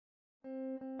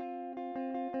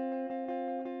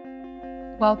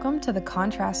Welcome to the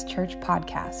Contrast Church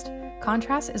podcast.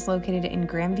 Contrast is located in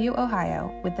Grandview,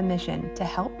 Ohio, with the mission to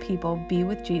help people be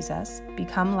with Jesus,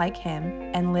 become like him,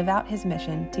 and live out his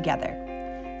mission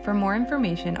together. For more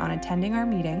information on attending our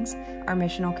meetings, our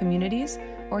missional communities,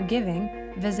 or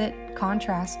giving, visit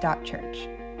contrast.church.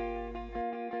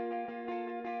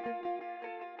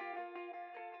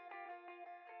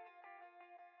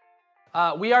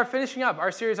 We are finishing up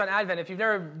our series on Advent. If you've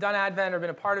never done Advent or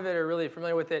been a part of it or really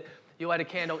familiar with it, you light a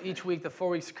candle each week, the 4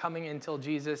 weeks coming until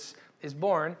Jesus is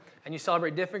born, and you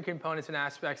celebrate different components and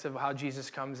aspects of how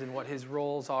Jesus comes and what his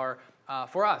roles are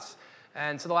for us.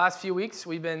 And so the last few weeks,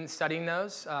 we've been studying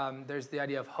those. There's the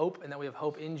idea of hope, and that we have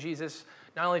hope in Jesus,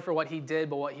 not only for what he did,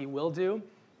 but what he will do.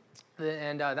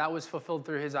 And that was fulfilled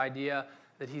through his idea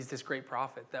that he's this great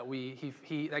prophet, that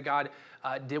that God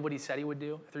did what he said he would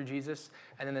do through Jesus.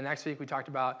 And then the next week we talked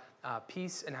about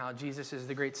peace and how Jesus is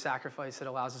the great sacrifice that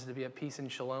allows us to be at peace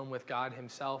and shalom with God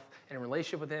himself and in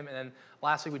relationship with him. And then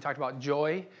last week we talked about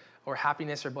joy or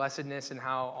happiness or blessedness and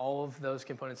how all of those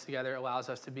components together allows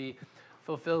us to be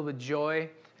fulfilled with joy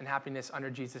and happiness under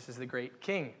Jesus as the great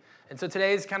King. And so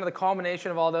today is kind of the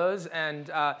culmination of all those. And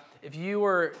if you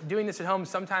were doing this at home,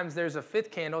 sometimes there's a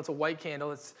fifth candle. It's a white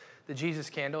candle. It's the Jesus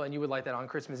candle, and you would light that on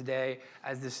Christmas Day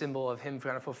as the symbol of him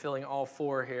kind of fulfilling all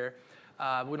four here.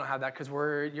 We don't have that because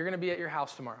you're going to be at your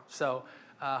house tomorrow. So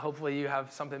hopefully you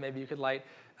have something maybe you could light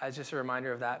as just a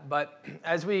reminder of that. But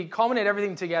as we culminate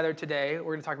everything together today,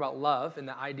 we're going to talk about love and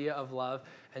the idea of love,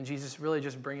 and Jesus really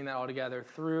just bringing that all together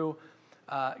through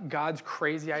God's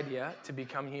crazy idea to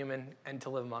become human and to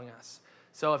live among us.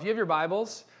 So if you have your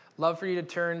Bibles, love for you to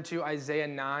turn to Isaiah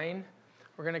 9.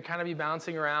 We're going to kind of be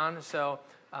bouncing around, so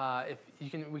if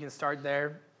you can, we can start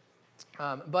there.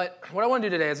 But what I want to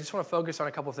do today is I just want to focus on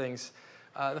a couple things.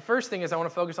 The first thing is I want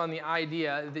to focus on the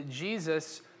idea that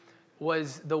Jesus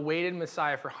was the waited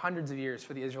Messiah for hundreds of years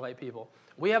for the Israelite people.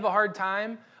 We have a hard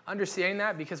time understanding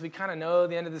that because we kind of know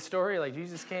the end of the story, like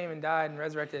Jesus came and died and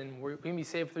resurrected and we can be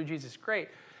saved through Jesus. Great.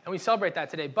 And we celebrate that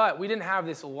today. But we didn't have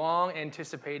this long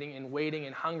anticipating and waiting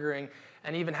and hungering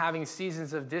and even having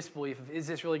seasons of disbelief of, is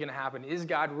this really going to happen? Is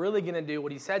God really going to do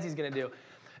what he says he's going to do?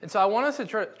 And so I want us to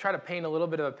try to paint a little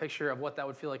bit of a picture of what that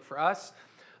would feel like for us.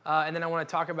 And then I want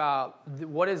to talk about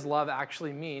what does love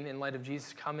actually mean in light of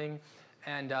Jesus coming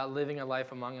and living a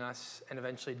life among us and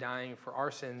eventually dying for our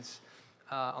sins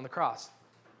on the cross.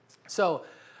 So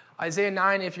Isaiah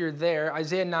 9, if you're there,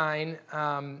 Isaiah 9,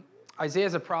 Isaiah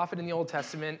is a prophet in the Old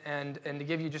Testament. And to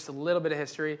give you just a little bit of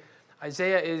history,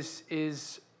 Isaiah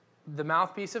is the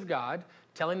mouthpiece of God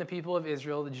telling the people of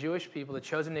Israel, the Jewish people, the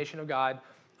chosen nation of God,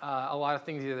 a lot of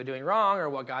things either they're doing wrong or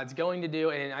what God's going to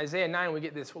do. And in Isaiah 9, we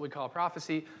get this, what we call a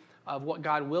prophecy of what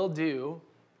God will do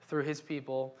through his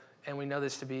people. And we know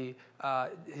this to be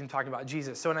him talking about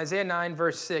Jesus. So in Isaiah 9,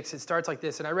 verse 6, it starts like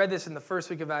this. And I read this in the first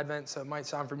week of Advent, so it might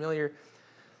sound familiar.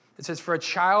 It says, "For a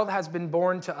child has been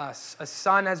born to us, a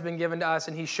son has been given to us,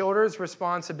 and he shoulders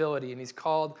responsibility. And he's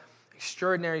called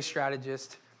Extraordinary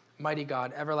Strategist, Mighty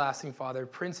God, Everlasting Father,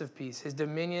 Prince of Peace. His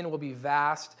dominion will be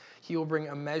vast. He will bring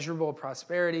immeasurable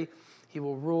prosperity. He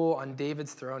will rule on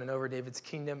David's throne and over David's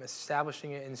kingdom,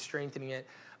 establishing it and strengthening it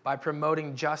by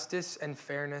promoting justice and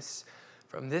fairness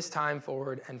from this time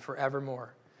forward and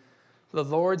forevermore. The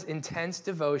Lord's intense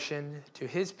devotion to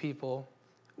his people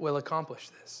will accomplish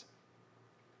this."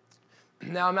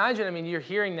 Now imagine, you're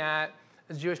hearing that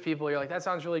as Jewish people, you're like, that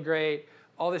sounds really great.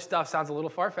 All this stuff sounds a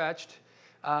little far-fetched.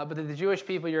 But the Jewish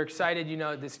people, you're excited,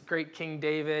 this great King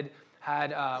David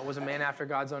was a man after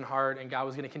God's own heart, and God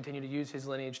was going to continue to use his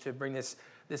lineage to bring this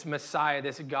Messiah,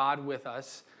 this God with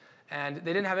us. And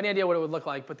they didn't have any idea what it would look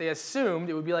like, but they assumed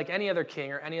it would be like any other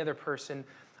king or any other person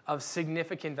of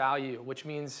significant value, which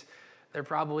means they're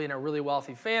probably in a really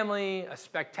wealthy family, a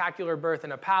spectacular birth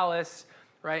in a palace,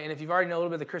 right? And if you've already know a little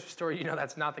bit of the Christmas story, you know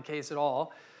that's not the case at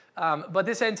all. But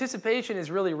this anticipation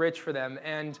is really rich for them.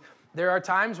 And there are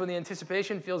times when the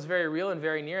anticipation feels very real and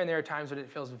very near, and there are times when it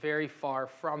feels very far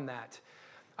from that.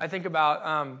 I think about,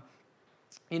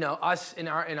 us in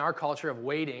our culture of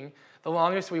waiting. The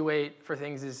longest we wait for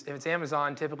things is, if it's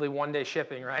Amazon, typically 1 day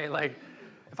shipping, right? Like,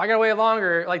 if I gotta wait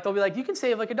longer, like they'll be like, you can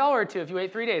save like $1 or $2 if you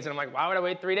wait 3 days. And I'm like, why would I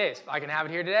wait 3 days? I can have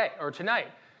it here today or tonight.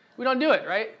 We don't do it,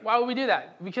 right? Why would we do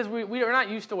that? Because we are not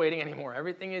used to waiting anymore.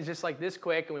 Everything is just like this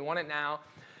quick, and we want it now.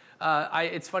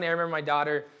 It's funny, I remember my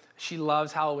daughter, she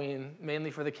loves Halloween,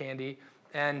 mainly for the candy.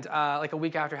 And like a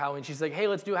week after Halloween, she's like, hey,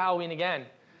 let's do Halloween again.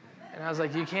 And I was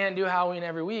like, you can't do Halloween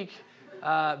every week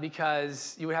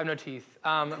because you would have no teeth.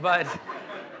 But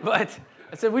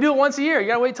I said, we do it once a year. You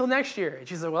got to wait till next year. And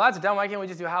she's like, well, that's dumb. Why can't we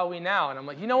just do Halloween now? And I'm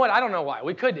like, you know what? I don't know why.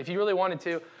 We could if you really wanted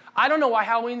to. I don't know why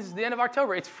Halloween's the end of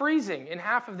October. It's freezing in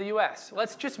half of the U.S.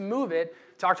 Let's just move it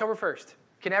to October 1st.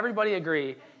 Can everybody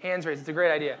agree? Hands raised. It's a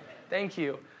great idea. Thank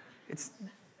you.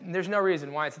 There's no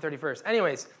reason why it's the 31st.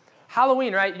 Anyways,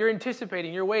 Halloween, right? You're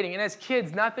anticipating, you're waiting. And as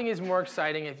kids, nothing is more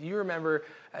exciting if you remember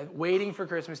waiting for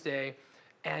Christmas Day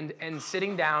and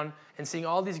sitting down and seeing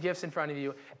all these gifts in front of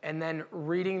you and then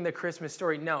reading the Christmas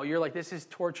story. No, you're like, this is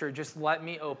torture. Just let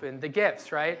me open the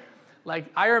gifts, right? Like,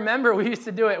 I remember we used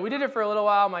to do it. We did it for a little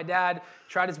while. My dad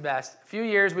tried his best. A few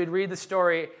years, we'd read the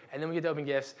story, and then we'd get to open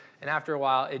gifts. And after a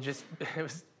while, it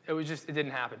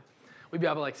didn't happen. We'd be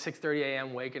up at like 6:30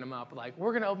 a.m. waking him up, like,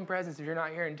 we're going to open presents if you're not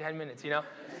here in 10 minutes, you know?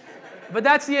 But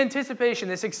that's the anticipation,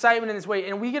 this excitement and this wait.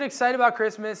 And we get excited about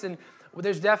Christmas, and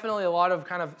there's definitely a lot of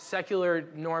kind of secular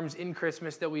norms in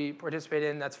Christmas that we participate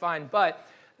in. That's fine. But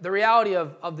the reality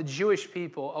of the Jewish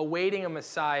people awaiting a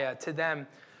Messiah, to them,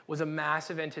 was a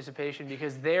massive anticipation,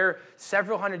 because they're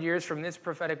several hundred years from this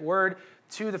prophetic word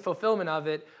to the fulfillment of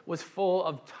it was full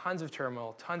of tons of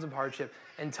turmoil, tons of hardship,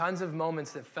 and tons of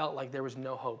moments that felt like there was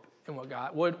no hope in what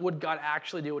God would God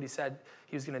actually do what he said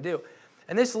he was going to do.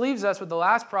 And this leaves us with the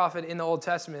last prophet in the Old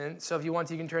Testament. So if you want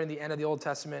to, you can turn to the end of the Old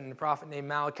Testament, and a prophet named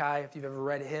Malachi, if you've ever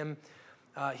read him.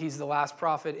 He's the last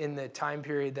prophet in the time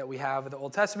period that we have of the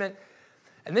Old Testament.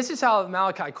 And this is how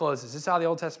Malachi closes. This is how the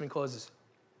Old Testament closes.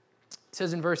 It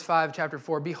says in verse 5, chapter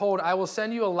 4, "Behold, I will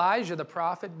send you Elijah the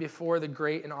prophet before the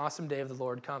great and awesome day of the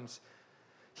Lord comes.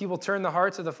 He will turn the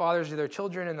hearts of the fathers to their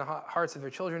children and the hearts of their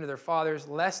children to their fathers,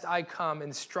 lest I come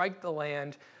and strike the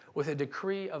land with a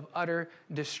decree of utter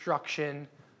destruction."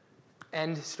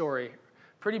 End story.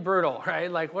 Pretty brutal, right?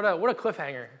 Like, what a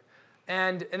cliffhanger.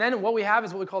 And then what we have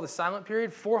is what we call the silent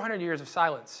period, 400 years of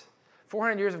silence.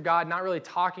 400 years of God not really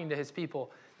talking to his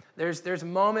people. There's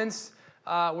moments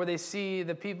where they see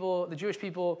the Jewish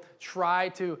people try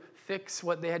to fix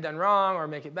what they had done wrong or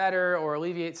make it better or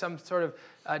alleviate some sort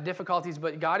of difficulties,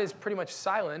 but God is pretty much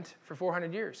silent for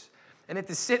 400 years. And they have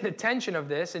to sit in the tension of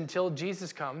this until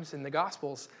Jesus comes in the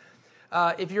Gospels.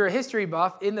 If you're a history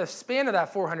buff, in the span of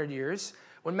that 400 years,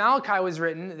 when Malachi was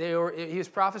written, he was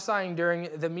prophesying during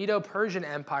the Medo-Persian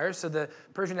Empire. So the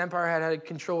Persian Empire had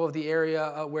control of the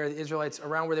area where the Israelites,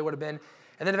 around where they would have been.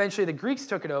 And then eventually the Greeks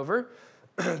took it over.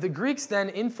 The Greeks then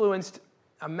influenced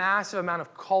a massive amount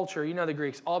of culture. You know the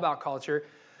Greeks, all about culture.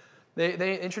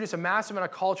 They introduced a massive amount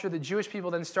of culture. The Jewish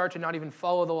people then start to not even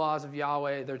follow the laws of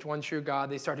Yahweh. There's one true God.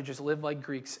 They start to just live like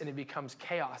Greeks, and it becomes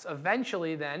chaos.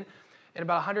 Eventually then, in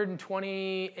about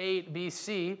 128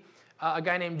 BC, a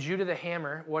guy named Judah the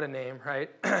Hammer, what a name, right?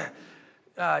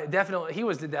 He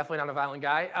was definitely not a violent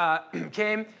guy,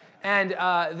 came, and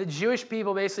the Jewish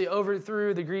people basically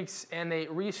overthrew the Greeks, and they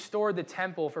restored the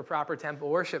temple for proper temple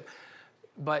worship.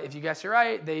 But if you guess it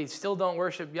right, they still don't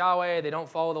worship Yahweh. They don't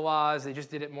follow the laws. They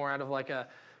just did it more out of like a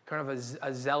kind of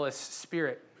a zealous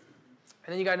spirit.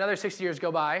 And then you got another 60 years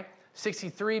go by.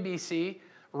 63 BC,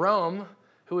 Rome,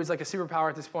 who is like a superpower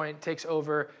at this point, takes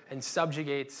over and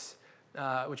subjugates,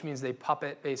 which means they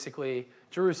puppet basically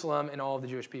Jerusalem and all of the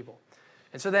Jewish people.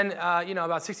 And so then,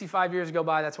 about 65 years go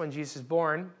by. That's when Jesus is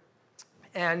born.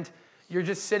 And you're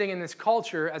just sitting in this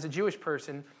culture as a Jewish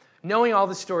person, knowing all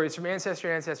the stories from ancestor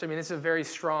to ancestor. I mean, this is a very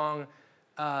strong,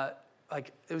 it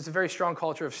was a very strong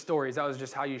culture of stories. That was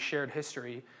just how you shared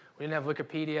history. We didn't have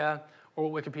Wikipedia, or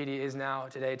what Wikipedia is now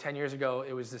today. 10 years ago,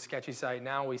 it was the sketchy site.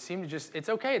 Now we seem to just, it's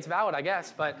okay, it's valid, I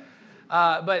guess. But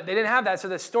they didn't have that. So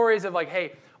the stories of like,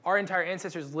 hey, our entire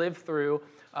ancestors lived through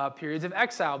periods of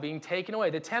exile, being taken away,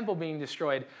 the temple being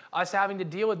destroyed, us having to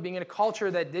deal with being in a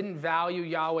culture that didn't value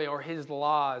Yahweh or his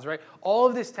laws, right? All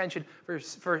of this tension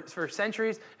for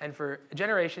centuries and for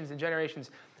generations and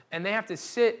generations. And they have to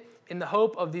sit in the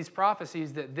hope of these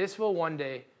prophecies that this will one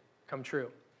day come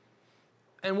true.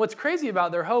 And what's crazy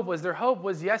about their hope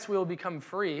was, yes, we will become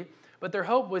free, but their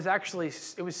hope was actually,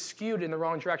 it was skewed in the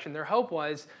wrong direction. Their hope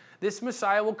was, this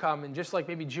Messiah will come, and just like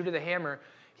maybe Judah the Hammer,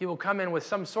 he will come in with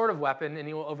some sort of weapon, and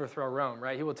he will overthrow Rome,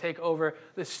 right? He will take over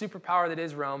the superpower that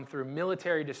is Rome through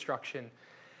military destruction.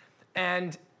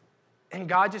 And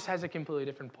God just has a completely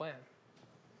different plan.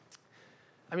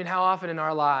 I mean, how often in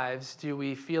our lives do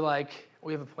we feel like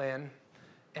we have a plan,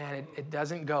 and it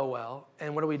doesn't go well,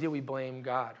 and what do? We blame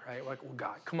God, right? Like, well,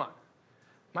 God, come on.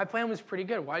 My plan was pretty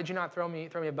good. Why did you not throw me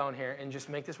a bone here and just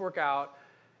make this work out?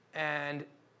 And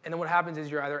then what happens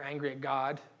is you're either angry at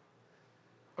God,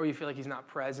 or you feel like he's not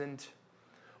present,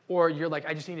 or you're like,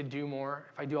 I just need to do more.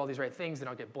 If I do all these right things, then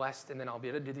I'll get blessed, and then I'll be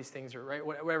able to do these things, or right,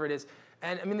 whatever it is.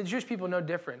 And I mean, the Jewish people are no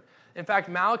different. In fact,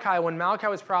 when Malachi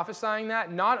was prophesying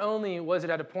that, not only was it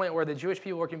at a point where the Jewish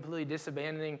people were completely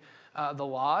disabandoning the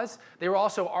laws, they were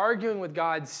also arguing with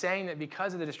God, saying that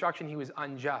because of the destruction, he was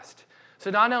unjust. So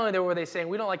not only were they saying,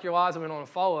 we don't like your laws and we don't want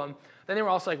to follow them, then they were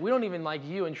also like, we don't even like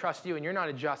you and trust you, and you're not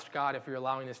a just God if you're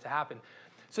allowing this to happen.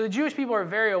 So the Jewish people are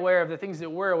very aware of the things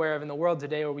that we're aware of in the world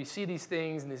today, where we see these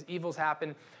things and these evils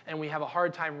happen, and we have a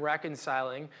hard time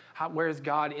reconciling where's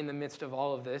God in the midst of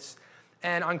all of this.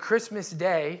 And on Christmas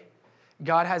Day,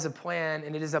 God has a plan,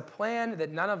 and it is a plan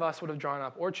that none of us would have drawn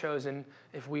up or chosen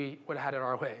if we would have had it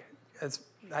our way. That's,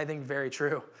 I think, very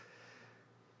true.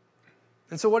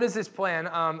 And so what is this plan?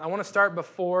 I want to start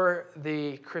before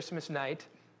the Christmas night.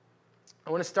 I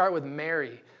want to start with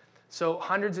Mary. So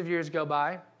hundreds of years go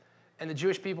by, and the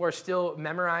Jewish people are still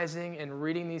memorizing and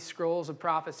reading these scrolls of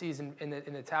prophecies in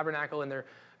the tabernacle and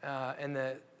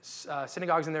the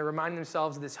synagogues, and they're reminding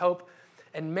themselves of this hope.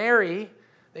 And Mary,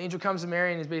 the angel comes to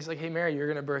Mary and is basically like, hey, Mary, you're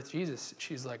going to birth Jesus.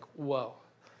 She's like, whoa.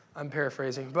 I'm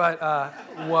paraphrasing, but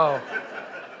whoa.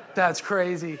 That's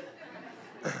crazy.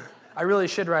 I really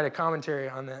should write a commentary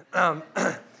on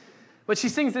that. But she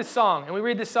sings this song, and we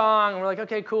read this song, and we're like,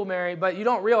 okay, cool, Mary. But you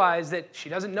don't realize that she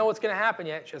doesn't know what's going to happen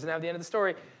yet. She doesn't have the end of the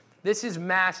story. This is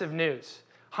massive news.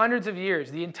 Hundreds of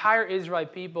years, the entire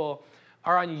Israelite people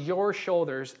are on your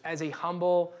shoulders as a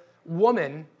humble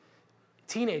woman,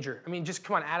 teenager. I mean, just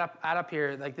come on, add up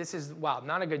here. Like, this is, wow,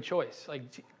 not a good choice.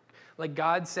 Like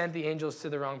God sent the angels to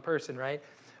the wrong person, right?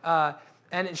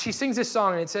 And she sings this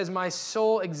song, and it says, my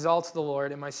soul exalts the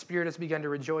Lord, and my spirit has begun to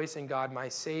rejoice in God, my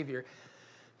Savior,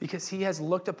 because he has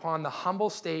looked upon the humble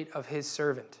state of his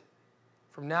servant.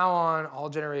 From now on, all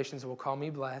generations will call me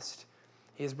blessed.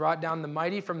 He has brought down the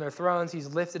mighty from their thrones. He's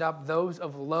lifted up those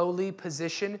of lowly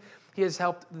position. He has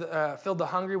helped filled the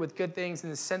hungry with good things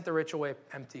and has sent the rich away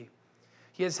empty.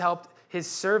 He has helped his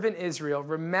servant Israel,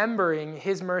 remembering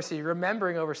his mercy,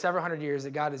 remembering over several hundred years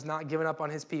that God has not given up on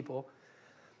his people,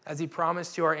 as he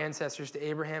promised to our ancestors, to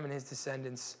Abraham and his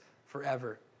descendants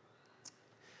forever.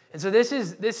 And so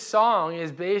this song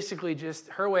is basically just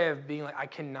her way of being like, I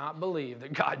cannot believe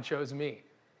that God chose me.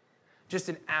 Just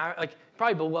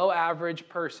probably below average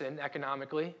person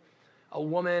economically, a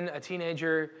woman, a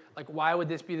teenager. Like, why would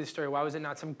this be the story? Why was it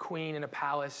not some queen in a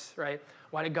palace, right?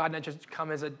 Why did God not just come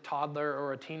as a toddler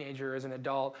or a teenager, as an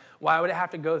adult? Why would it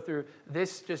have to go through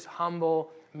this just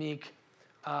humble, meek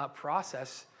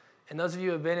process? And those of you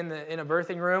who have been in a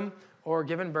birthing room or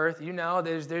given birth, you know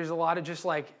there's a lot of just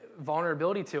like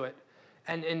vulnerability to it.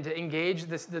 And to engage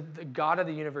the God of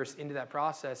the universe into that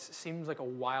process seems like a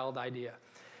wild idea.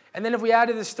 And then if we add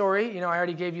to the story, I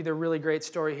already gave you the really great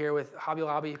story here with Hobby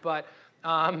Lobby, but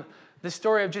the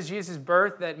story of just Jesus'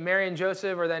 birth, that Mary and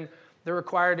Joseph they're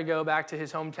required to go back to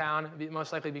his hometown,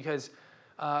 most likely because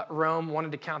Rome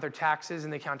wanted to count their taxes,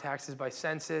 and they count taxes by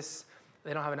census.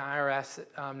 They don't have an IRS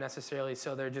necessarily,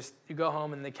 so you go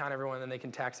home and they count everyone, and they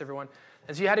can tax everyone.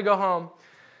 And so you had to go home.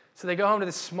 So they go home to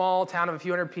this small town of a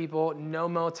few hundred people, no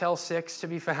Motel 6 to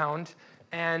be found,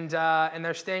 and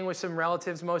they're staying with some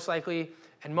relatives most likely.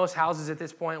 And most houses at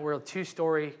this point were a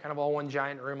two-story, kind of all one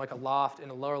giant room, like a loft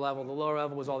and a lower level. The lower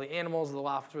level was all the animals. The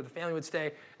loft was where the family would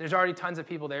stay. There's already tons of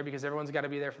people there because everyone's got to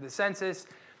be there for the census.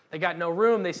 They got no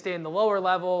room. They stay in the lower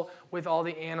level with all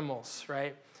the animals,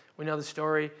 right? We know the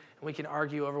story, and we can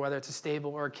argue over whether it's a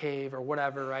stable or a cave or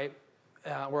whatever, right?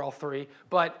 We're all three.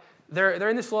 But they're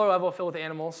in this lower level filled with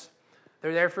animals.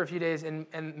 They're there for a few days, and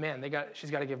man, she's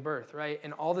got to give birth, right?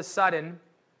 And all of a sudden,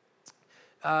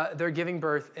 they're giving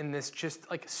birth in this just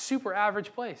like super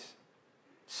average place.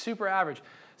 Super average.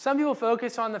 Some people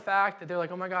focus on the fact that they're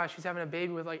like, oh my gosh, she's having a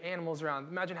baby with like animals around.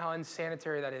 Imagine how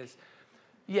unsanitary that is.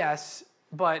 Yes,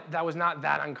 but that was not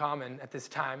that uncommon at this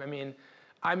time. I mean,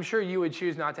 I'm sure you would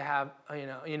choose not to have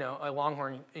a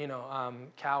longhorn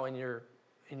cow in your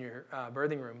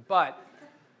birthing room, but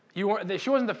she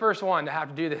wasn't the first one to have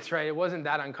to do this, right? It wasn't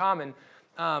that uncommon,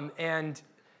 and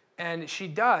she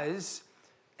does.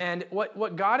 And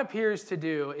what God appears to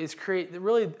do is create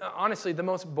really, honestly, the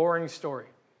most boring story.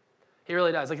 He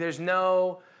really does. Like, there's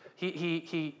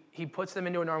he puts them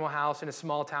into a normal house in a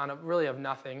small town of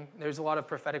nothing. There's a lot of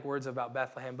prophetic words about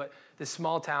Bethlehem, but this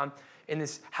small town in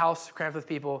this house crammed with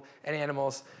people and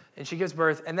animals, and she gives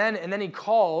birth. And then he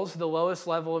calls the lowest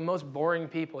level and most boring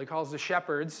people. He calls the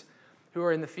shepherds who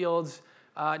are in the fields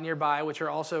nearby, which are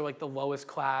also like the lowest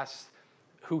class.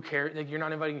 Who cares? Like, you're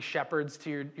not inviting shepherds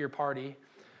to your party.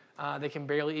 They can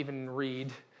barely even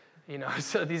read,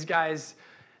 So these guys,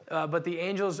 but the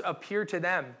angels appear to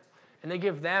them, and they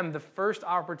give them the first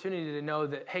opportunity to know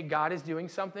that, hey, God is doing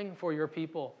something for your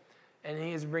people, and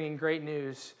he is bringing great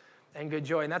news and good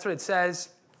joy. And that's what it says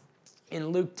in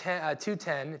Luke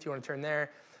 2:10, if you want to turn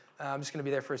there. I'm just going to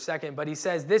be there for a second. But he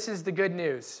says, this is the good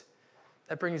news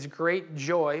that brings great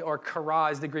joy, or kara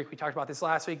is the Greek. We talked about this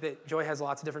last week, that joy has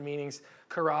lots of different meanings.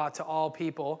 Kara, to all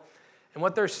people. And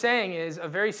what they're saying is a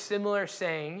very similar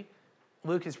saying,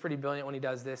 Luke is pretty brilliant when he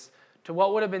does this, to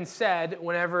what would have been said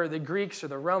whenever the Greeks or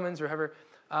the Romans or whoever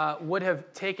would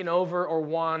have taken over or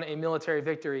won a military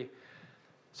victory.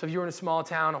 So if you were in a small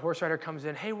town, a horse rider comes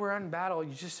in, hey, we're on battle,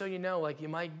 just so you know, like you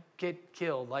might get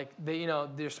killed. Like,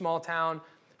 they're a small town,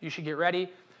 you should get ready.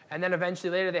 And then eventually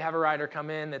later they have a rider come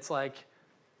in that's like,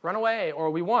 run away,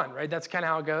 or we won, right? That's kind of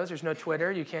how it goes. There's no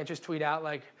Twitter. You can't just tweet out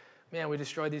like, man, we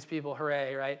destroyed these people,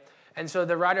 hooray, right? And so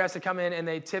the rider has to come in and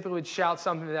they typically would shout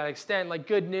something to that extent, like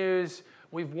good news,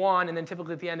 we've won. And then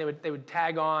typically at the end they would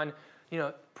tag on,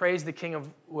 praise the king of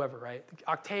whoever, right?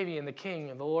 Octavian, the king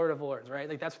and the Lord of Lords, right?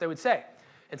 Like that's what they would say.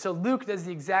 And so Luke does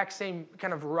the exact same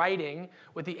kind of writing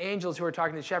with the angels who are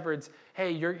talking to the shepherds.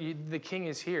 Hey, the king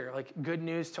is here. Like, good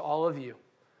news to all of you.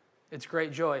 It's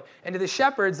great joy. And to the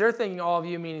shepherds, they're thinking all of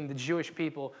you, meaning the Jewish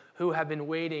people who have been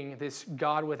waiting, this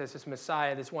God with us, this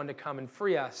Messiah, this one to come and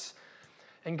free us.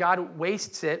 And God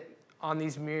wastes it on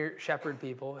these mere shepherd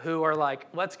people who are like,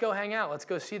 let's go hang out. Let's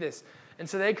go see this. And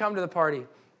so they come to the party.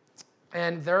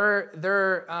 And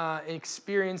they're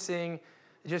experiencing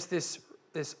just this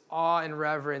awe and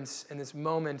reverence in this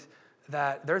moment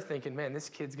that they're thinking, man, this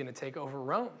kid's going to take over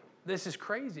Rome. This is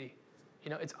crazy.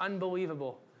 It's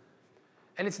unbelievable.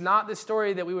 And it's not the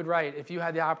story that we would write. If you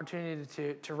had the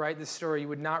opportunity to write this story, you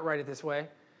would not write it this way.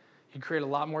 You'd create a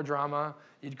lot more drama.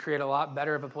 You'd create a lot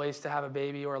better of a place to have a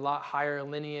baby or a lot higher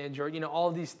lineage or, all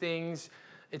of these things.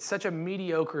 It's such a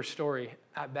mediocre story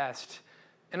at best.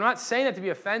 And I'm not saying that to be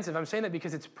offensive. I'm saying that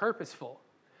because it's purposeful.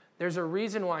 There's a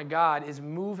reason why God is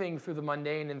moving through the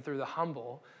mundane and through the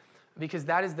humble, because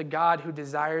that is the God who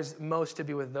desires most to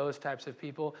be with those types of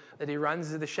people, that he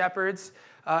runs to the shepherds,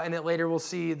 and that later we'll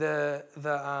see the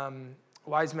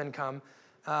wise men come.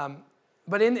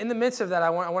 But in the midst of that, I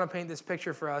want to paint this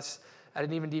picture for us at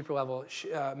an even deeper level.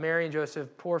 Mary and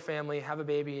Joseph, poor family, have a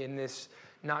baby in this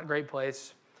not great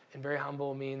place, in very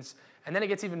humble means. And then it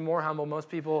gets even more humble. Most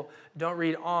people don't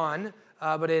read on,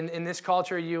 but in this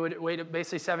culture, you would wait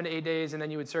basically 7 to 8 days, and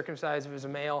then you would circumcise if it was a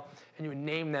male, and you would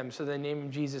name them. So they named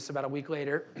him Jesus about a week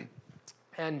later.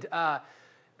 And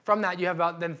from that, you have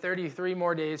about then 33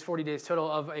 more days, 40 days total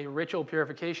of a ritual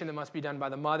purification that must be done by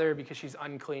the mother because she's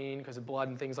unclean because of blood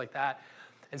and things like that.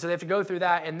 And so they have to go through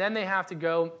that, and then they have to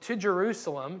go to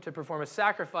Jerusalem to perform a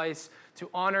sacrifice to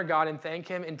honor God and thank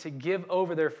him and to give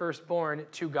over their firstborn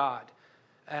to God.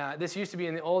 This used to be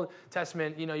in the Old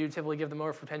Testament, you typically give them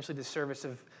over for potentially the service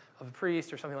of a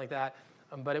priest or something like that.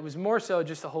 But it was more so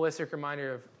just a holistic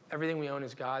reminder of everything we own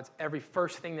is God's. Every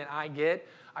first thing that I get,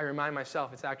 I remind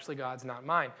myself it's actually God's, not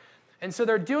mine. And so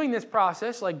they're doing this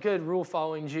process like good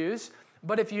rule-following Jews.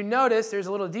 But if you notice, there's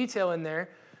a little detail in there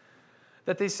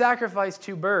that they sacrifice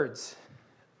 2 birds.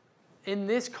 In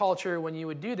this culture, when you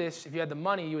would do this, if you had the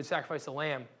money, you would sacrifice a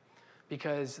lamb,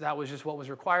 because that was just what was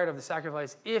required of the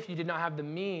sacrifice. If you did not have the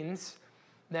means,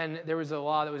 then there was a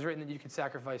law that was written that you could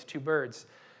sacrifice 2 birds.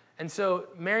 And so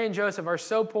Mary and Joseph are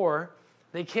so poor,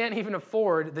 they can't even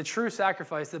afford the true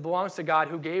sacrifice that belongs to God,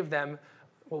 who gave them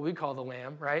what we call the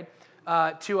lamb, right,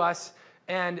 to us,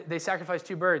 and they sacrificed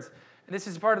 2 birds. And this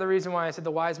is part of the reason why I said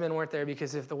the wise men weren't there,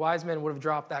 because if the wise men would have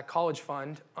dropped that college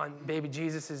fund on baby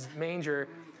Jesus' manger,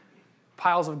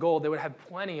 piles of gold, they would have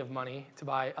plenty of money to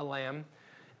buy a lamb.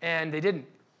 And they didn't.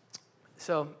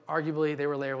 So arguably, they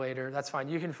were there later. That's fine.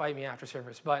 You can fight me after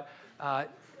service. But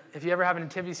if you ever have a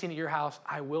nativity scene at your house,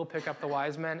 I will pick up the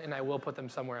wise men, and I will put them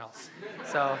somewhere else.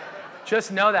 So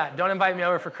just know that. Don't invite me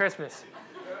over for Christmas.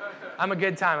 I'm a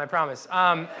good time, I promise.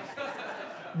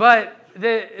 But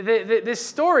this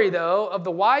story, though, of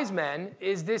the wise men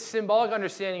is this symbolic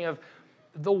understanding of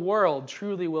the world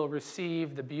truly will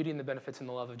receive the beauty and the benefits and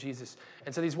the love of Jesus.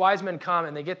 And so these wise men come,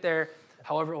 and they get there,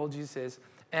 however old Jesus is,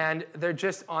 and they're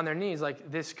just on their knees like,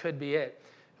 this could be it.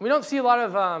 We don't see a lot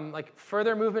of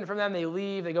further movement from them. They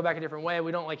leave, they go back a different way.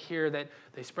 We don't hear that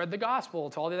they spread the gospel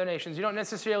to all the other nations. You don't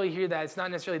necessarily hear that. It's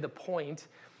not necessarily the point.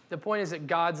 The point is that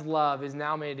God's love is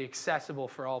now made accessible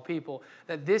for all people,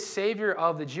 that this Savior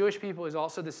of the Jewish people is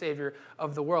also the Savior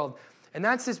of the world. And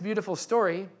that's this beautiful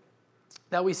story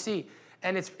that we see.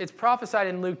 And it's prophesied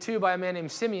in Luke 2 by a man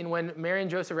named Simeon when Mary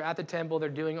and Joseph are at the temple. They're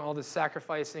doing all the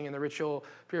sacrificing and the ritual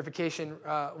purification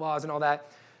laws and all that.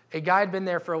 A guy had been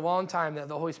there for a long time that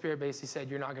the Holy Spirit basically said,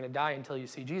 you're not going to die until you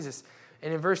see Jesus.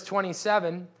 And in verse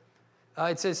 27,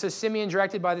 it says, so Simeon,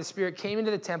 directed by the Spirit, came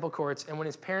into the temple courts, and when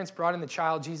his parents brought in the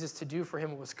child Jesus to do for him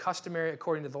what was customary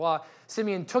according to the law,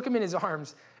 Simeon took him in his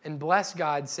arms and blessed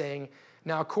God, saying,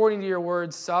 now according to your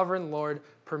words, sovereign Lord,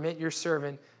 permit your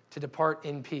servant to depart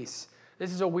in peace.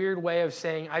 This is a weird way of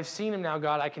saying, I've seen him now,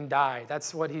 God, I can die.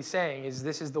 That's what he's saying, is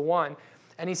this is the one.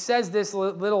 And he says this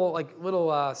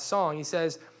little song. He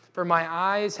says, For my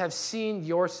eyes have seen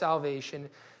your salvation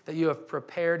that you have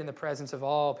prepared in the presence of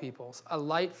all peoples, a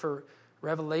light for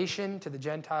revelation to the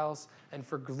Gentiles and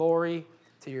for glory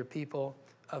to your people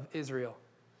of Israel.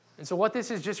 And so what this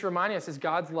is just reminding us is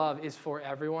God's love is for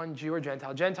everyone, Jew or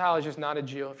Gentile. Gentile is just not a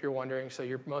Jew, if you're wondering, so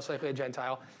you're most likely a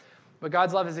Gentile. But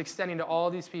God's love is extending to all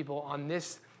these people on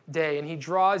this day, and he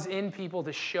draws in people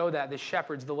to show that, the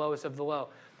shepherds, the lowest of the low.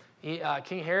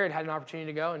 King Herod had an opportunity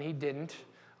to go, and he didn't,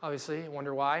 obviously. I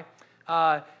wonder why.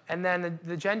 And then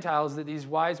the Gentiles, that these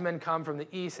wise men come from the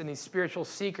east, and these spiritual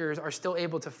seekers are still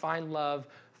able to find love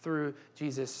through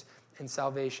Jesus and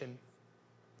salvation.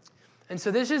 And so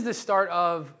this is the start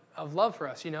of love for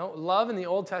us. Love in the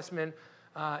Old Testament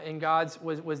in God's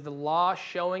was the law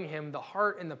showing him the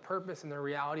heart and the purpose and the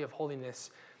reality of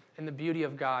holiness and the beauty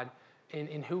of God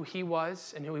in who he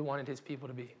was and who he wanted his people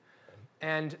to be.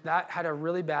 And that had a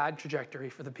really bad trajectory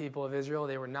for the people of Israel.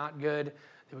 They were not good.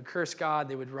 They would curse God.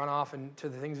 They would run off into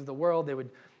the things of the world. They would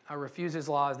refuse his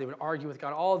laws. They would argue with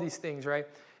God, all these things, right?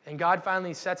 And God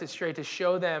finally sets it straight to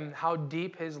show them how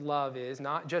deep his love is,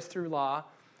 not just through law,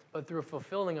 but through a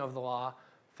fulfilling of the law,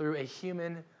 through a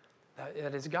human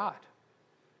that is God.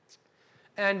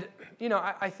 And,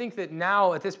 I think that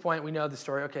now at this point we know the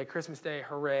story. Okay, Christmas Day,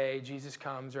 hooray, Jesus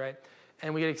comes, right?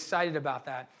 And we get excited about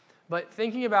that. But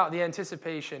thinking about the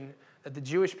anticipation that the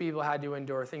Jewish people had to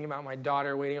endure, thinking about my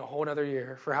daughter waiting a whole other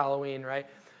year for Halloween, right?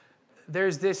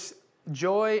 There's this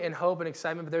joy and hope and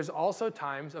excitement, but there's also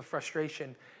times of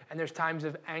frustration, and there's times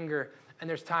of anger, and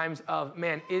there's times of,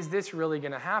 man, is this really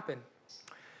going to happen?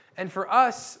 And for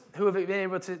us who have been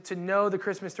able to know the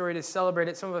Christmas story, to celebrate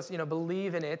it, some of us,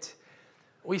 believe in it,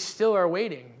 we still are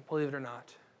waiting, believe it or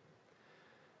not.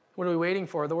 What are we waiting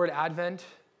for? The word Advent,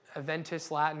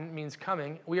 Adventus Latin, means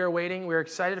coming. We are waiting. We are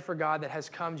excited for God that has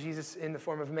come, Jesus in the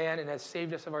form of man, and has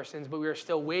saved us of our sins, but we are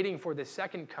still waiting for the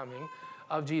second coming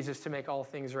of Jesus to make all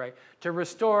things right, to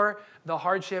restore the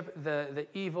hardship, the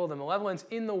evil, the malevolence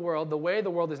in the world, the way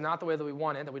the world is not the way that we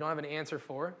want it, that we don't have an answer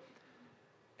for,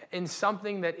 in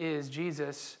something that is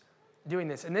Jesus doing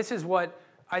this. And this is what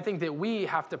I think that we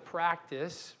have to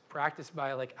practice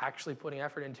by actually putting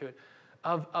effort into it,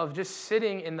 of just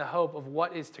sitting in the hope of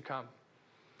what is to come.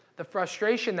 The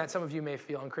frustration that some of you may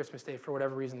feel on Christmas Day for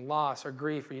whatever reason, loss or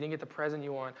grief, or you didn't get the present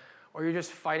you want, or you're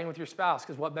just fighting with your spouse,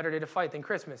 because what better day to fight than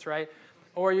Christmas, right?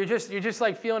 Or you're just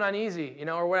feeling uneasy,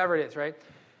 or whatever it is, right?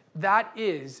 That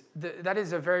is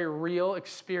a very real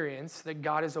experience that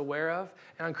God is aware of.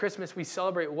 And on Christmas, we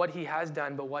celebrate what he has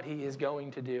done, but what he is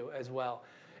going to do as well.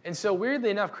 And so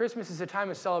weirdly enough, Christmas is a time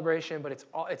of celebration, but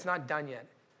it's not done yet.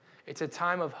 It's a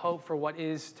time of hope for what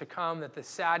is to come, that the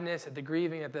sadness, that the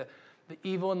grieving, that the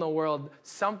evil in the world,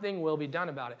 something will be done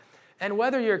about it. And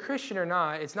whether you're a Christian or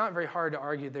not, it's not very hard to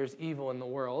argue there's evil in the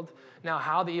world. Now,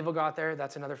 how the evil got there,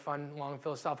 that's another fun, long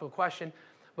philosophical question.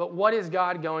 But what is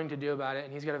God going to do about it?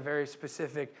 And he's got a very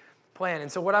specific plan.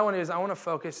 And so what I want to do is I want to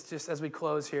focus, just as we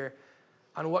close here,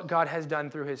 on what God has done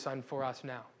through his Son for us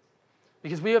now.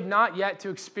 Because we have not yet to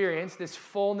experience this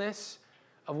fullness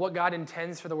of what God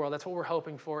intends for the world. That's what we're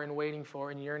hoping for and waiting for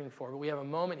and yearning for. But we have a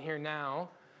moment here now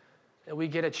that we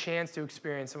get a chance to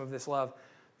experience some of this love.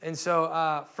 And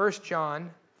so 1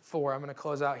 John 4, I'm going to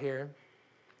close out here.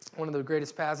 One of the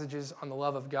greatest passages on the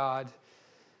love of God.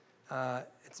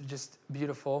 It's just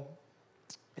beautiful.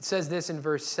 It says this in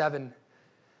verse 7, and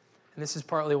this is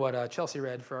partly what Chelsea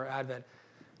read for our Advent.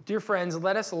 Dear friends,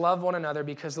 let us love one another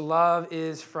because love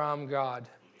is from God.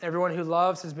 Everyone who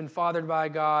loves has been fathered by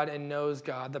God and knows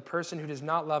God. The person who does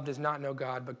not love does not know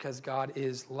God because God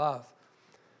is love.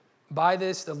 By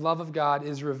this, the love of God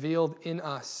is revealed in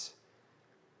us,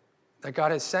 that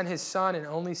God has sent his Son and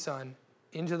only Son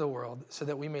into the world so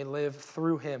that we may live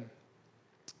through him.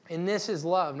 And this is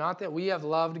love, not that we have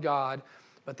loved God,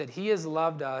 but that he has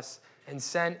loved us and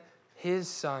sent his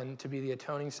Son to be the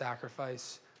atoning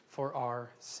sacrifice for our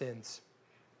sins.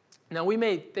 Now, we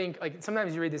may think,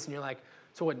 sometimes you read this and you're like,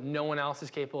 so what, no one else is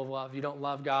capable of love? You don't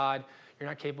love God, you're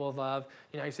not capable of love.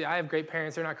 You say, I have great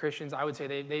parents, they're not Christians. I would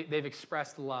say they've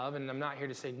expressed love, and I'm not here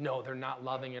to say, no, they're not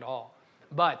loving at all.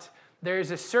 But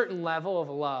there's a certain level of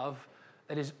love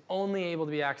that is only able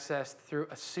to be accessed through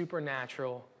a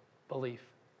supernatural belief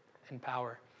and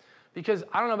power. Because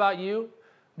I don't know about you,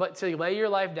 but to lay your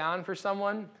life down for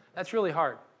someone, that's really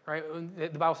hard, right?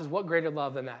 The Bible says, what greater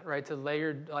love than that, right? To lay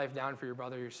your life down for your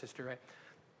brother or your sister, right?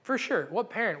 For sure, what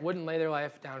parent wouldn't lay their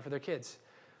life down for their kids?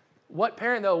 What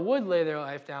parent, though, would lay their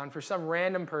life down for some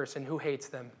random person who hates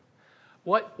them?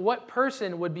 What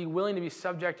person would be willing to be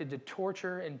subjected to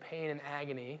torture and pain and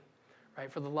agony, right,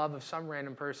 for the love of some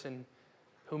random person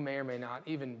who may or may not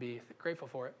even be grateful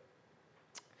for it?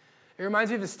 It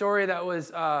reminds me of a story that was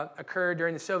occurred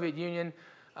during the Soviet Union,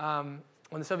 when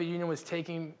the Soviet Union was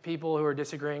taking people who were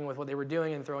disagreeing with what they were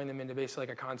doing and throwing them into basically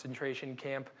like a concentration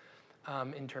camp,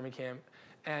 internment camp.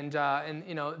 And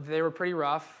they were pretty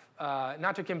rough.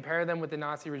 Not to compare them with the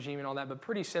Nazi regime and all that, but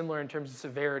pretty similar in terms of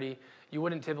severity. You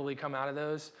wouldn't typically come out of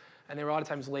those. And they were a lot of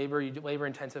times labor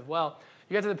intensive. Well,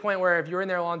 you get to the point where if you were in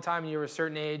there a long time and you were a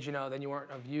certain age, then you weren't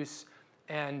of use,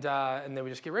 and they would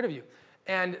just get rid of you.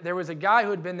 And there was a guy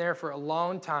who had been there for a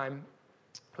long time,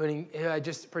 who had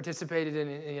just participated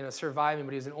in surviving,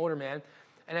 but he was an older man.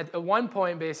 And at one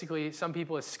point, basically, some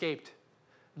people escaped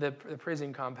the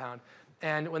prison compound.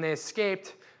 And when they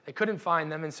escaped, they couldn't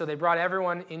find them, and so they brought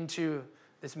everyone into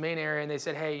this main area, and they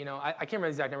said, hey, I can't remember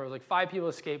the exact number, it was like 5 people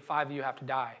escaped, 5 of you have to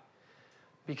die.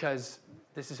 Because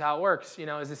this is how it works,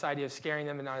 is this idea of scaring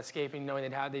them and not escaping,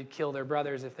 knowing they'd kill their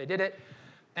brothers if they did it.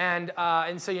 And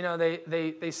so,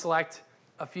 they select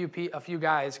a few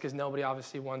guys, because nobody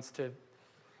obviously wants to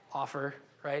offer,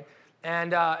 right?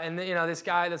 And this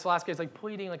last guy's like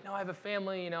pleading, like, no, I have a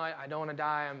family, I don't want to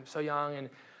die, I'm so young.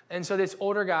 And so this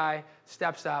older guy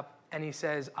steps up and he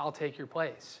says, I'll take your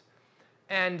place.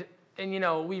 And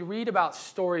we read about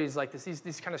stories like this.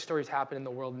 These kind of stories happen in the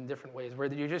world in different ways,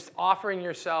 where you're just offering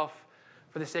yourself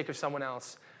for the sake of someone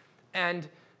else. And,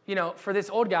 for this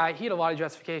old guy, he had a lot of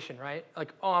justification, right?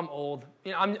 Like, oh, I'm old.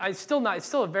 It's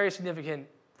still a very significant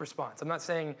response. I'm not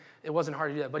saying it wasn't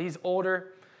hard to do that, but he's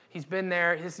older. He's been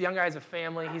there. This young guy has a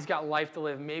family. He's got life to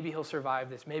live. Maybe he'll survive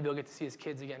this. Maybe he'll get to see his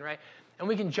kids again, right? And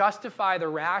we can justify the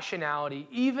rationality,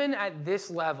 even at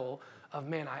this level, of,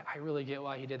 man, I really get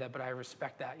why he did that, but I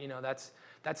respect that.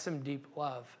 That's some deep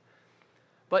love.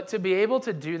 But to be able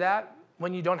to do that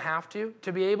when you don't have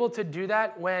to be able to do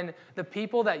that when the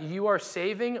people that you are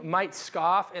saving might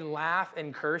scoff and laugh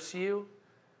and curse you,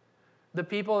 the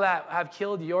people that have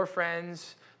killed your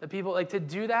friends, the people, to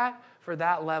do that for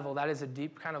that level, that is a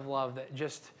deep kind of love that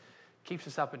just keeps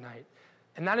us up at night.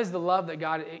 And that is the love that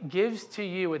God gives to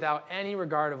you without any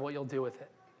regard of what you'll do with it.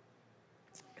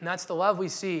 And that's the love we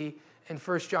see in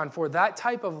 1 John 4. That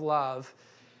type of love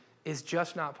is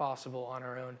just not possible on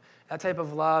our own. That type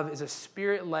of love is a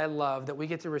Spirit-led love that we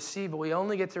get to receive, but we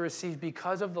only get to receive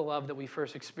because of the love that we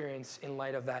first experience in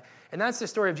light of that. And that's the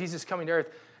story of Jesus coming to earth.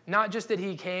 Not just that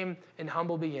he came in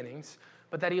humble beginnings,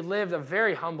 but that he lived a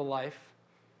very humble life,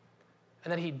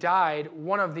 and that he died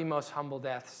one of the most humble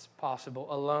deaths possible,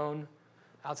 alone,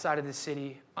 outside of the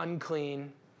city,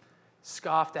 unclean,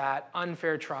 scoffed at,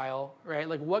 unfair trial, right?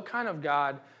 Like, what kind of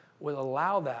God would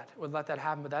allow that, would let that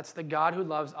happen? But that's the God who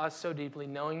loves us so deeply,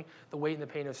 knowing the weight and the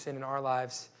pain of sin in our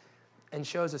lives, and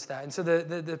shows us that. And so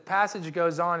the passage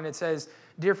goes on, and it says,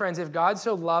 dear friends, if God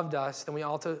so loved us, then we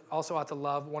also ought to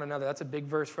love one another. That's a big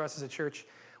verse for us as a church.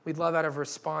 We love out of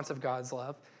response of God's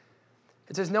love.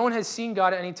 It says, no one has seen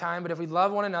God at any time, but if we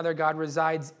love one another, God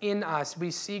resides in us.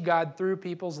 We see God through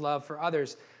people's love for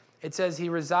others. It says he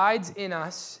resides in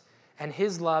us, and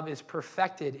his love is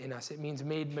perfected in us. It means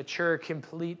made mature,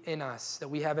 complete in us, that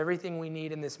we have everything we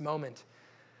need in this moment.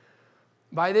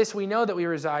 By this we know that we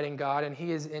reside in God, and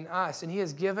he is in us, and he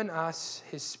has given us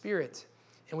his Spirit.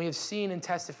 And we have seen and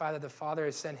testified that the Father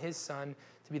has sent his Son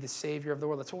to be the Savior of the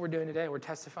world. That's what we're doing today. We're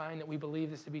testifying that we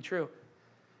believe this to be true.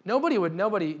 No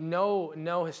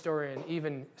historian,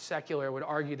 even secular, would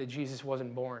argue that Jesus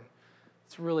wasn't born.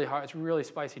 It's really hard. It's a really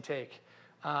spicy take.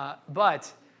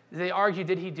 But they argue,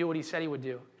 did he do what he said he would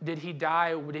do? Did he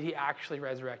die? Did he actually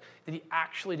resurrect? Did he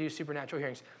actually do supernatural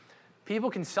healings? People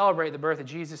can celebrate the birth of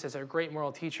Jesus as a great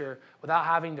moral teacher without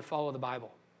having to follow the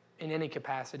Bible in any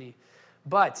capacity.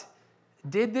 But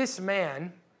did this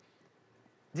man,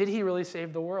 did he really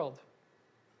save the world?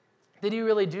 Did he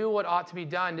really do what ought to be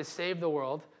done to save the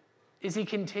world? Is he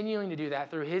continuing to do that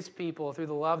through his people, through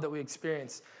the love that we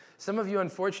experience? Some of you,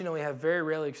 unfortunately, have very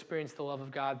rarely experienced the love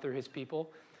of God through his people,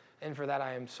 and for that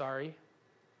I am sorry.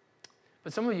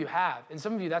 But some of you have, and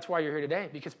some of you, that's why you're here today,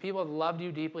 because people have loved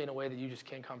you deeply in a way that you just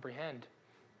can't comprehend.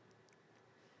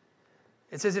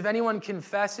 It says, if anyone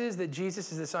confesses that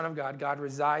Jesus is the Son of God, God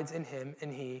resides in him,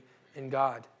 and he in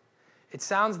God. It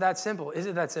sounds that simple. Is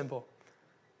it that simple?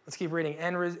 Let's keep reading.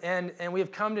 And we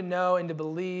have come to know and to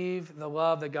believe the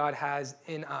love that God has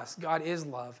in us. God is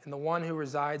love, and the one who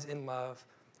resides in love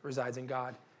resides in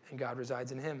God, and God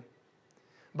resides in him.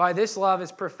 By this love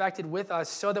is perfected with us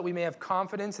so that we may have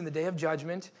confidence in the day of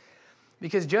judgment,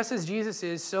 because just as Jesus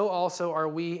is, so also are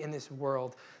we in this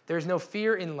world. There is no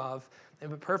fear in love,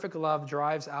 but perfect love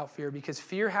drives out fear, because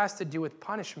fear has to do with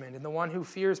punishment, and the one who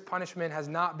fears punishment has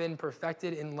not been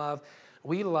perfected in love.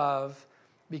 We love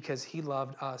because he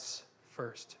loved us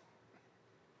first.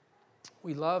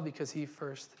 We love because he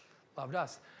first loved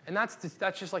us. And that's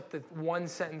just like the one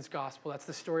sentence gospel. That's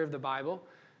the story of the Bible,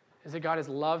 is that God has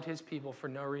loved his people for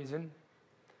no reason.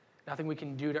 Nothing we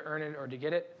can do to earn it or to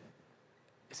get it,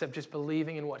 except just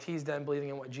believing in what he's done, believing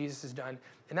in what Jesus has done.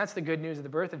 And that's the good news of the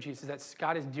birth of Jesus, that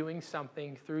God is doing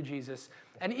something through Jesus.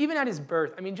 And even at his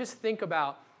birth, I mean, just think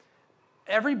about,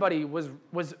 everybody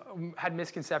had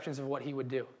misconceptions of what he would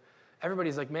do.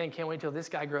 Everybody's like, man, can't wait till this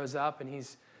guy grows up and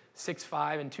he's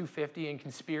 6'5" and 250 and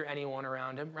can spear anyone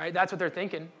around him, right? That's what they're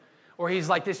thinking. Or he's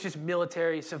like this just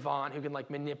military savant who can like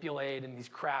manipulate and he's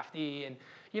crafty. And,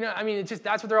 I mean,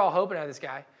 that's what they're all hoping out of this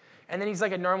guy. And then he's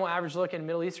like a normal, average looking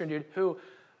Middle Eastern dude who,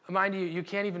 mind you, you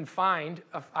can't even find,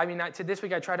 this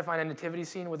week I tried to find a nativity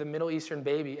scene with a Middle Eastern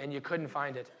baby and you couldn't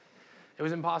find it. It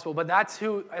was impossible. But that's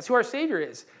who our Savior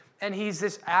is. And he's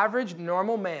this average,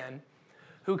 normal man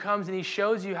who comes and he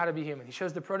shows you how to be human. He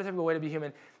shows the prototypical way to be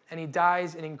human. And he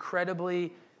dies an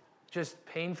incredibly just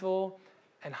painful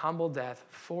and humble death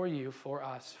for you, for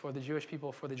us, for the Jewish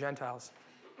people, for the Gentiles.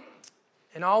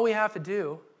 And all we have to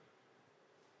do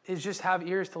is just have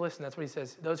ears to listen. That's what he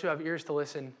says. Those who have ears to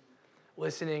listen,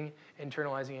 listening,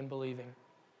 internalizing, and believing.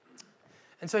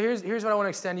 And so here's what I want to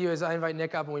extend to you as I invite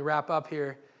Nick up and we wrap up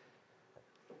here.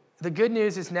 The good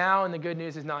news is now and the good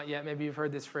news is not yet. Maybe you've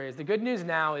heard this phrase. The good news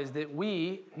now is that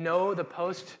we know the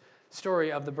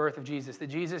post-story of the birth of Jesus,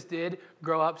 that Jesus did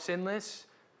grow up sinless,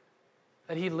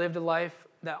 that he lived a life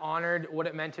that honored what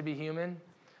it meant to be human,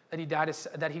 that he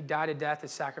died a death to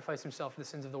sacrifice himself for the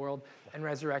sins of the world, and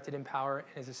resurrected in power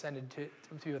and is ascended to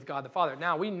be with God the Father.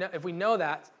 Now, if we know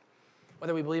that,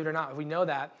 whether we believe it or not, if we know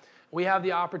that, we have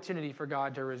the opportunity for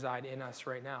God to reside in us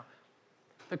right now.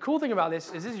 The cool thing about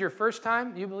this is your first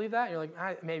time you believe that? You're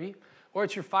like, maybe. Or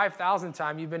it's your 5,000th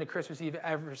time you've been to Christmas Eve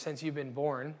ever since you've been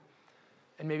born,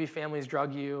 and maybe families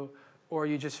drug you, or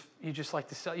you just like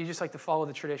to follow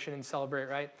the tradition and celebrate,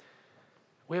 right?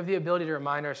 We have the ability to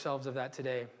remind ourselves of that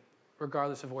today,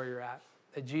 regardless of where you're at.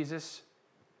 That Jesus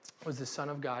was the Son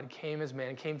of God, came as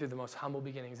man, came through the most humble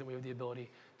beginnings, that we have the ability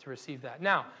to receive that.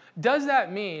 Now, does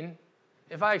that mean,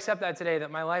 if I accept that today,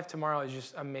 that my life tomorrow is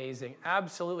just amazing?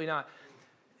 Absolutely not.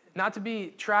 Not to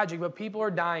be tragic, but people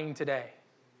are dying today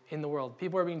in the world.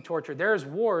 People are being tortured. There's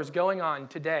wars going on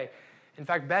today. In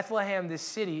fact, Bethlehem, this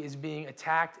city, is being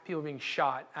attacked. People are being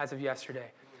shot as of yesterday.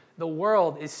 The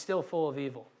world is still full of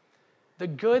evil. The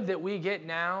good that we get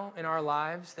now in our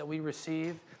lives, that we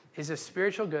receive, is a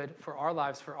spiritual good for our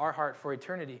lives, for our heart, for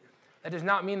eternity. That does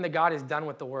not mean that God is done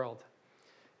with the world.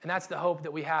 And that's the hope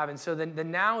that we have. And so the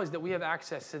now is that we have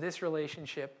access to this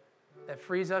relationship that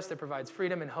frees us, that provides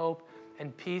freedom and hope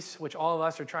and peace, which all of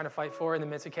us are trying to fight for in the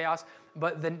midst of chaos.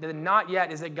 But the not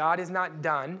yet is that God is not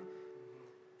done.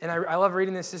 And I love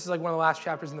reading this. This is like one of the last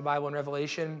chapters in the Bible in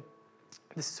Revelation.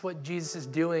 This is what Jesus is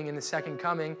doing in the second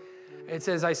coming. It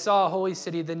says, I saw a holy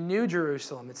city, the New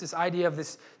Jerusalem. It's this idea of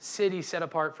this city set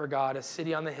apart for God, a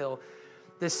city on the hill,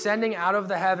 descending out of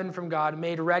the heaven from God,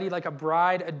 made ready like a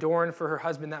bride adorned for her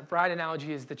husband. That bride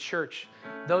analogy is the church.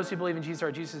 Those who believe in Jesus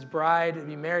are Jesus' bride, to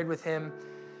be married with him.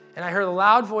 And I heard a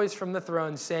loud voice from the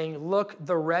throne saying, look,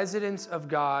 the residence of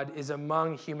God is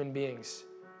among human beings.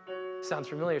 Sounds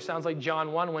familiar. Sounds like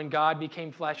John 1, when God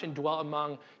became flesh and dwelt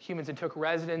among humans and took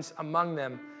residence among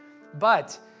them.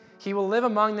 But he will live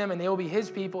among them and they will be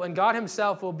his people, and God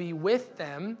himself will be with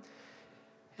them.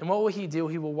 And what will he do?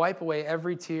 He will wipe away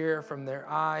every tear from their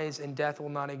eyes, and death will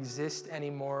not exist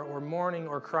anymore, or mourning,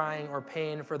 or crying, or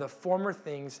pain, for the former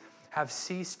things have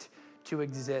ceased to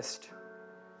exist.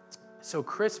 So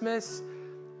Christmas,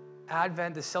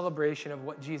 Advent, the celebration of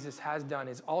what Jesus has done,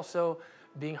 is also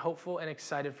being hopeful and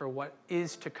excited for what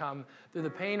is to come through the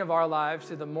pain of our lives,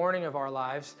 through the mourning of our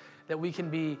lives, that we can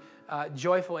be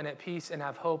joyful and at peace and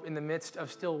have hope in the midst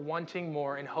of still wanting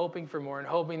more and hoping for more and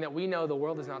hoping that we know the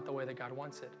world is not the way that God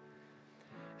wants it.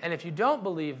 And if you don't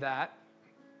believe that,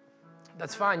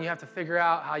 that's fine. You have to figure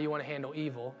out how you want to handle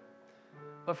evil.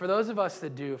 But for those of us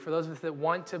that do, for those of us that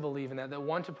want to believe in that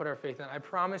want to put our faith in that, I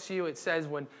promise you, it says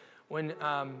when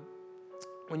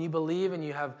you believe and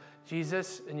you have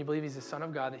Jesus and you believe he's the Son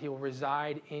of God, that he will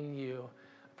reside in you.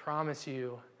 I promise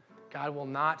you, God will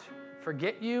not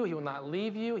forget you. He will not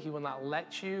leave you. He will not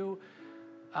let you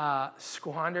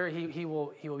squander. He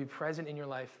will be present in your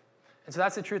life. And so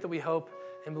that's the truth that we hope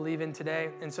and believe in today.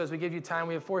 And so as we give you time,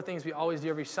 we have 4 things we always do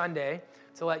every Sunday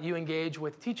to let you engage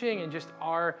with teaching and just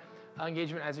our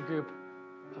engagement as a group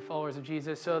of followers of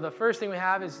Jesus. So the first thing we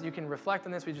have is you can reflect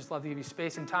on this. We just love to give you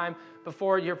space and time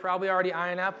before you're probably already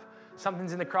eyeing up.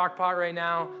 Something's in the crock pot right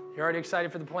now. You're already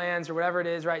excited for the plans or whatever it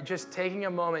is, right? Just taking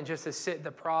a moment just to sit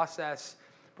the process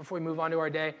before we move on to our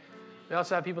day. We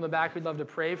also have people in the back who'd love to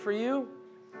pray for you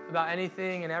about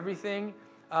anything and everything.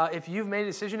 If you've made a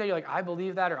decision that you're like, I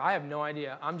believe that, or I have no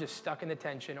idea, I'm just stuck in the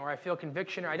tension, or I feel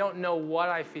conviction, or I don't know what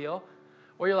I feel,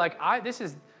 or you're like,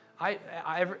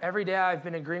 every day I've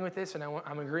been agreeing with this, and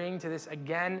I'm agreeing to this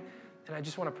again, and I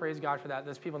just want to praise God for that.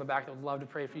 There's people in the back that would love to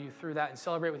pray for you through that and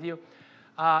celebrate with you.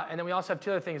 And then we also have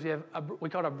two other things. We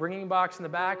call it a bringing box in the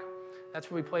back.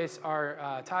 That's where we place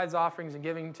our tithes, offerings, and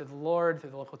giving to the Lord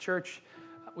through the local church.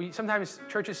 Sometimes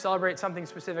churches celebrate something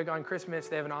specific on Christmas.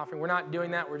 They have an offering. We're not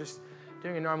doing that. We're just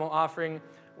doing a normal offering.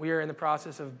 We are in the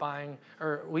process of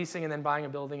leasing and then buying a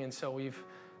building, and so we've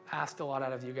asked a lot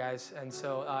out of you guys. And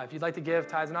so if you'd like to give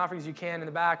tithes and offerings, you can in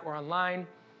the back or online,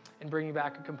 and bringing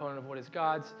back a component of what is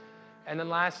God's. And then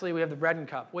lastly, we have the bread and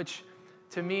cup, which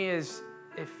to me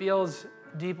it feels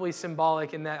deeply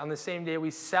symbolic in that on the same day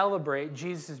we celebrate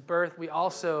Jesus' birth, we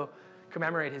also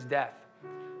commemorate his death.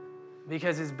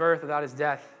 Because his birth without his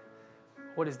death,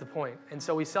 what is the point? And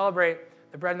so we celebrate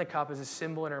the bread and the cup as a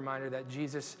symbol and a reminder that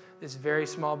Jesus, this very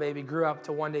small baby, grew up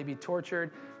to one day be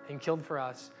tortured and killed for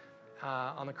us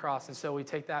on the cross. And so we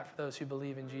take that for those who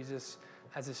believe in Jesus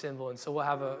as a symbol. And so we'll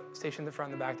have a station in the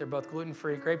front and the back. They're both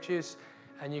gluten-free grape juice,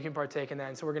 and you can partake in that.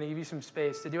 And so we're going to give you some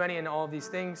space to do any and all of these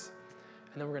things.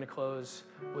 And then we're going to close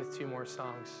with 2 more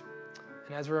songs.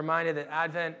 And as we're reminded that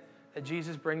Advent, that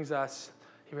Jesus brings us,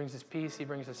 he brings us peace, he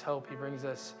brings us hope, he brings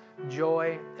us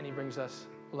joy, and he brings us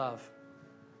love.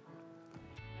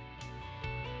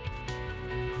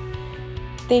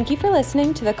 Thank you for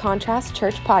listening to the Contrast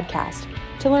Church podcast.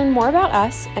 To learn more about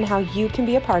us and how you can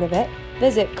be a part of it,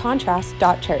 visit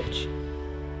contrast.church.